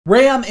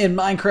RAM in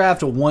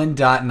Minecraft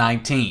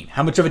 1.19.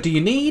 How much of it do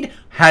you need?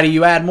 How do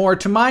you add more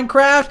to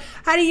Minecraft?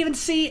 How do you even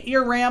see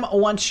your RAM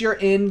once you're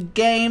in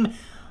game?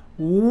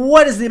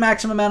 What is the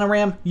maximum amount of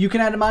RAM you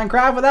can add to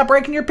Minecraft without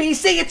breaking your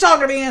PC? It's all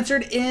going to be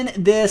answered in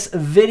this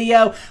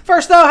video.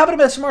 First though, how about a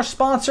bit from our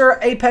sponsor,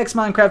 Apex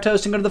Minecraft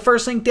Hosting. Go to the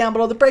first link down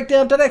below the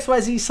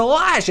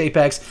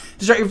breakdown.xyz/Apex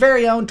to start your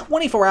very own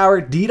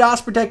 24-hour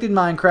DDoS Protected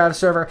Minecraft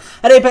server.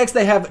 At Apex,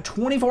 they have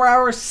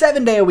 24-hour,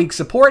 7-day-a-week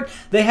support.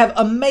 They have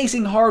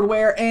amazing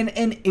hardware and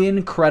an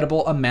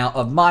incredible amount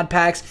of mod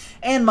packs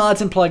and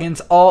mods and plugins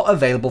all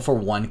available for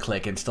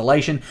one-click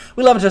installation.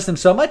 We love and trust them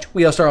so much.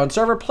 We host our own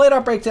server,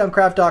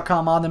 play.breakdowncraft.com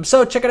on them.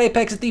 So check out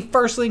Apex at the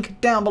first link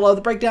down below,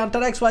 the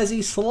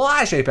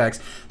breakdown.xyz/Apex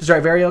to start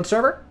your very own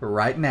server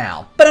right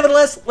now. But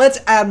nevertheless, let's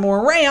add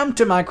more RAM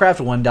to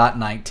Minecraft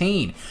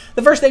 1.19.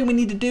 The first thing we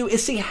need to do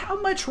is see how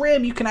much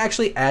RAM you can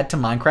actually add to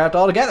Minecraft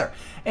altogether.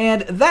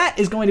 And that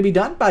is going to be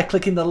done by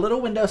clicking the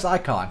little Windows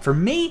icon. For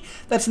me,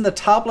 that's in the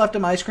top left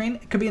of my screen.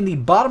 It could be in the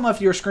bottom left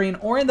of your screen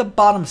or in the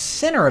bottom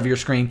center of your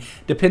screen,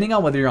 depending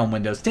on whether you're on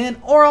Windows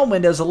 10 or on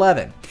Windows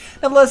 11.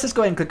 Now let's just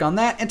go ahead and click on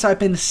that and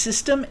type in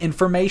System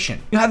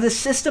Information. You have the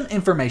System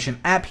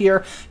Information app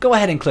here. Go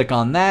ahead and click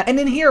on that. And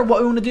in here, what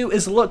we want to do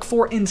is look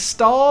for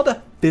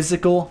installed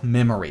physical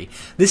memory.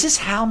 This is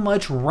how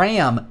much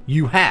RAM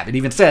you have. It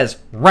even says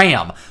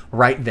RAM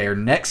right there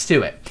next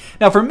to it.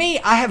 Now for me,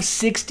 I have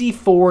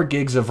 64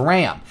 gigs of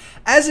RAM.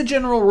 As a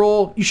general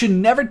rule, you should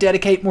never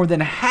dedicate more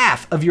than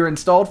half of your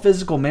installed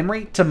physical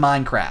memory to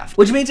Minecraft,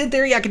 which means in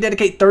theory I could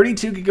dedicate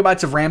 32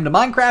 gigabytes of RAM to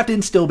Minecraft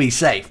and still be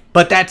safe.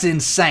 But that's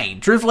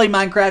insane. Truthfully,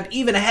 Minecraft,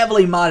 even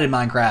heavily modded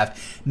Minecraft,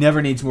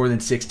 never needs more than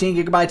 16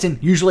 gigabytes and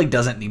usually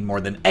doesn't need more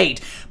than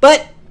 8.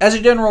 But as a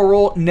general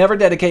rule, never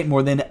dedicate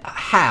more than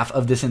half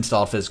of this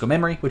installed physical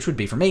memory, which would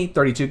be for me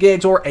 32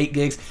 gigs or 8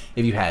 gigs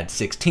if you had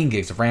 16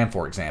 gigs of RAM,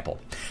 for example.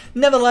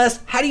 Nevertheless,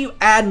 how do you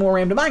add more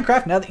RAM to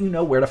Minecraft now that you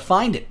know where to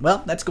find it?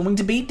 Well, that's going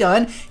to be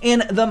done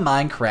in the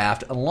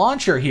Minecraft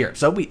launcher here.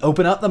 So we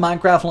open up the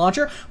Minecraft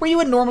launcher where you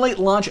would normally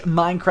launch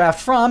Minecraft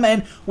from,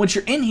 and once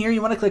you're in here,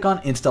 you want to click on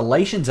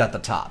Installations at the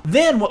top.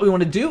 Then what we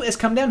want to do is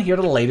come down here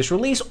to the latest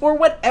release or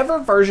whatever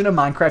version of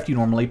Minecraft you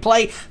normally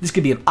play. This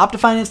could be an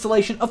Optifine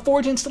installation, a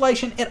Forge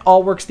installation. It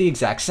all works the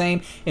exact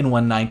same in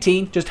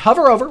 1.19. Just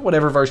hover over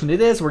whatever version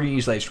it is. We're going to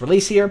use latest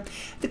release here.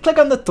 Then click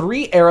on the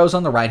 3 arrows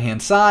on the right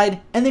hand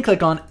side and then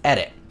click on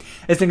Edit.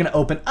 It's then going to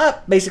open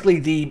up basically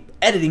the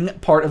editing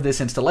part of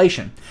this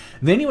installation.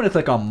 Then you want to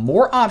click on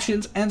More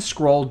Options and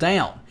scroll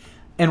down.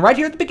 And right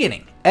here at the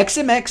beginning,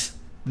 XMX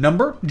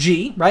number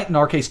G, right? In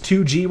our case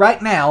 2G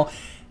right now.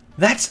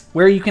 That's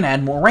where you can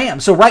add more RAM.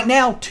 So right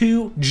now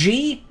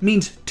 2G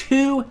means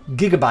 2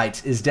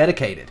 gigabytes is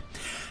dedicated.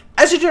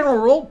 As a general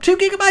rule, 2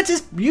 gigabytes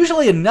is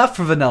usually enough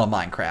for vanilla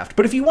Minecraft,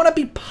 but if you want to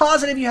be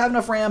positive you have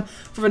enough RAM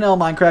for vanilla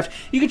Minecraft,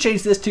 you can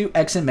change this to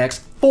XMX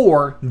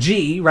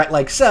 4G, right,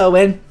 like so,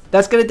 and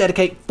that's going to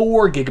dedicate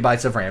 4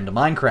 gigabytes of RAM to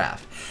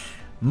Minecraft.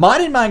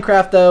 Modded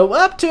Minecraft, though,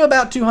 up to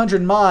about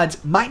 200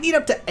 mods, might need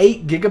up to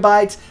 8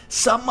 gigabytes.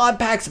 Some mod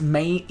packs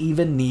may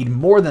even need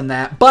more than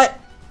that, but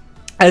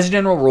as a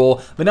general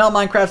rule, vanilla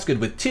Minecraft's good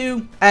with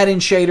 2, add in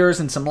shaders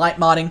and some light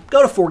modding,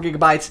 go to 4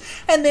 gigabytes,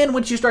 and then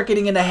once you start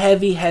getting into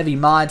heavy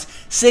mods,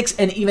 6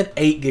 and even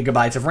 8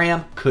 gigabytes of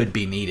RAM could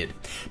be needed.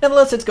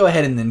 Nevertheless, let's go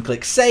ahead and then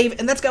click Save,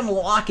 and that's going to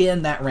lock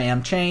in that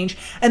RAM change.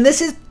 And this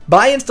is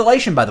by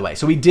installation, by the way.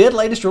 So we did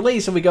latest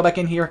release, so we go back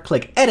in here,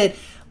 click Edit,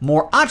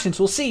 More Options,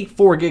 we'll see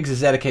 4 gigs is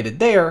dedicated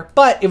there,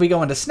 but if we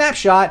go into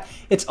Snapshot,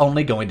 it's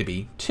only going to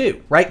be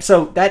 2, right?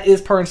 So that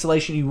is per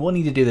installation. You will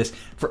need to do this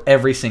for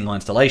every single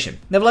installation.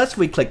 Nevertheless, if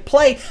we click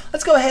play,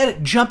 let's go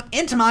ahead, jump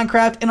into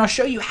Minecraft, and I'll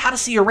show you how to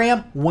see your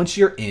RAM once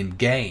you're in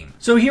game.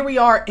 So here we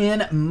are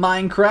in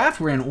Minecraft.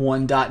 We're in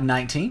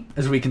 1.19,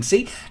 as we can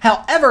see.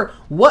 However,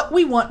 what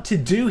we want to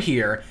do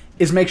here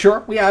is make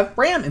sure we have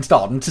RAM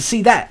installed. And to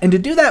see that, and to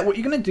do that, what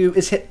you're going to do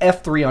is hit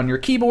F3 on your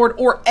keyboard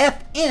or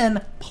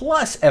FN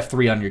plus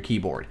F3 on your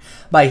keyboard.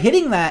 By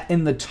hitting that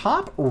in the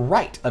top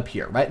right up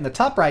here, right in the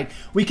top right,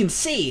 we can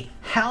see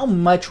how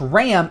much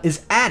RAM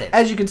is added.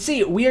 As you can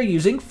see, we are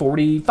using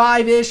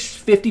 45-ish,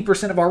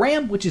 50% of our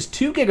RAM, which is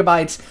 2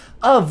 gigabytes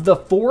of the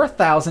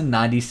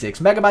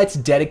 4,096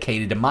 megabytes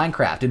dedicated to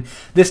Minecraft. And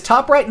this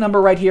top right number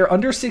right here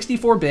under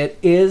 64-bit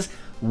is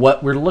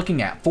what we're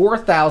looking at,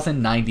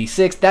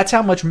 4,096. That's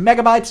how much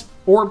megabytes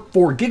or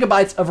 4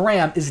 gigabytes of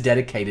RAM is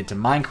dedicated to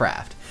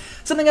Minecraft.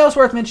 Something else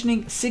worth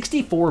mentioning,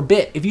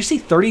 64-bit. If you see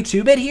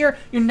 32-bit here,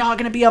 you're not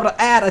going to be able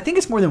to add, I think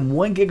it's more than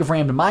 1 gig of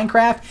RAM to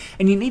Minecraft,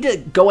 and you need to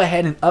go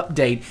ahead and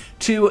update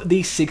to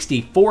the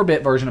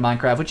 64-bit version of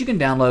Minecraft, which you can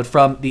download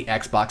from the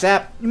Xbox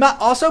app. You might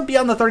also be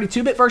on the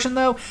 32-bit version,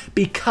 though,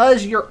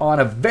 because you're on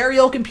a very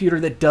old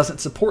computer that doesn't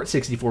support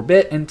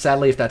 64-bit, and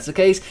sadly, if that's the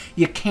case,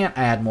 you can't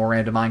add more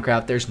RAM to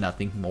Minecraft. There's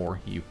nothing more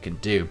you can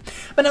do.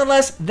 But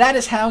nonetheless, that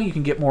is how you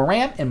can get more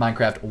RAM in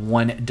Minecraft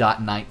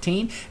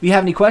 1.19. If you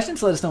have any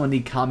questions, let us know in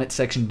the comments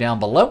section down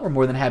below. We're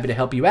more than happy to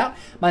help you out.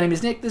 My name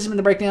is Nick. This has been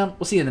The Breakdown.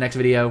 We'll see you in the next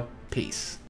video. Peace.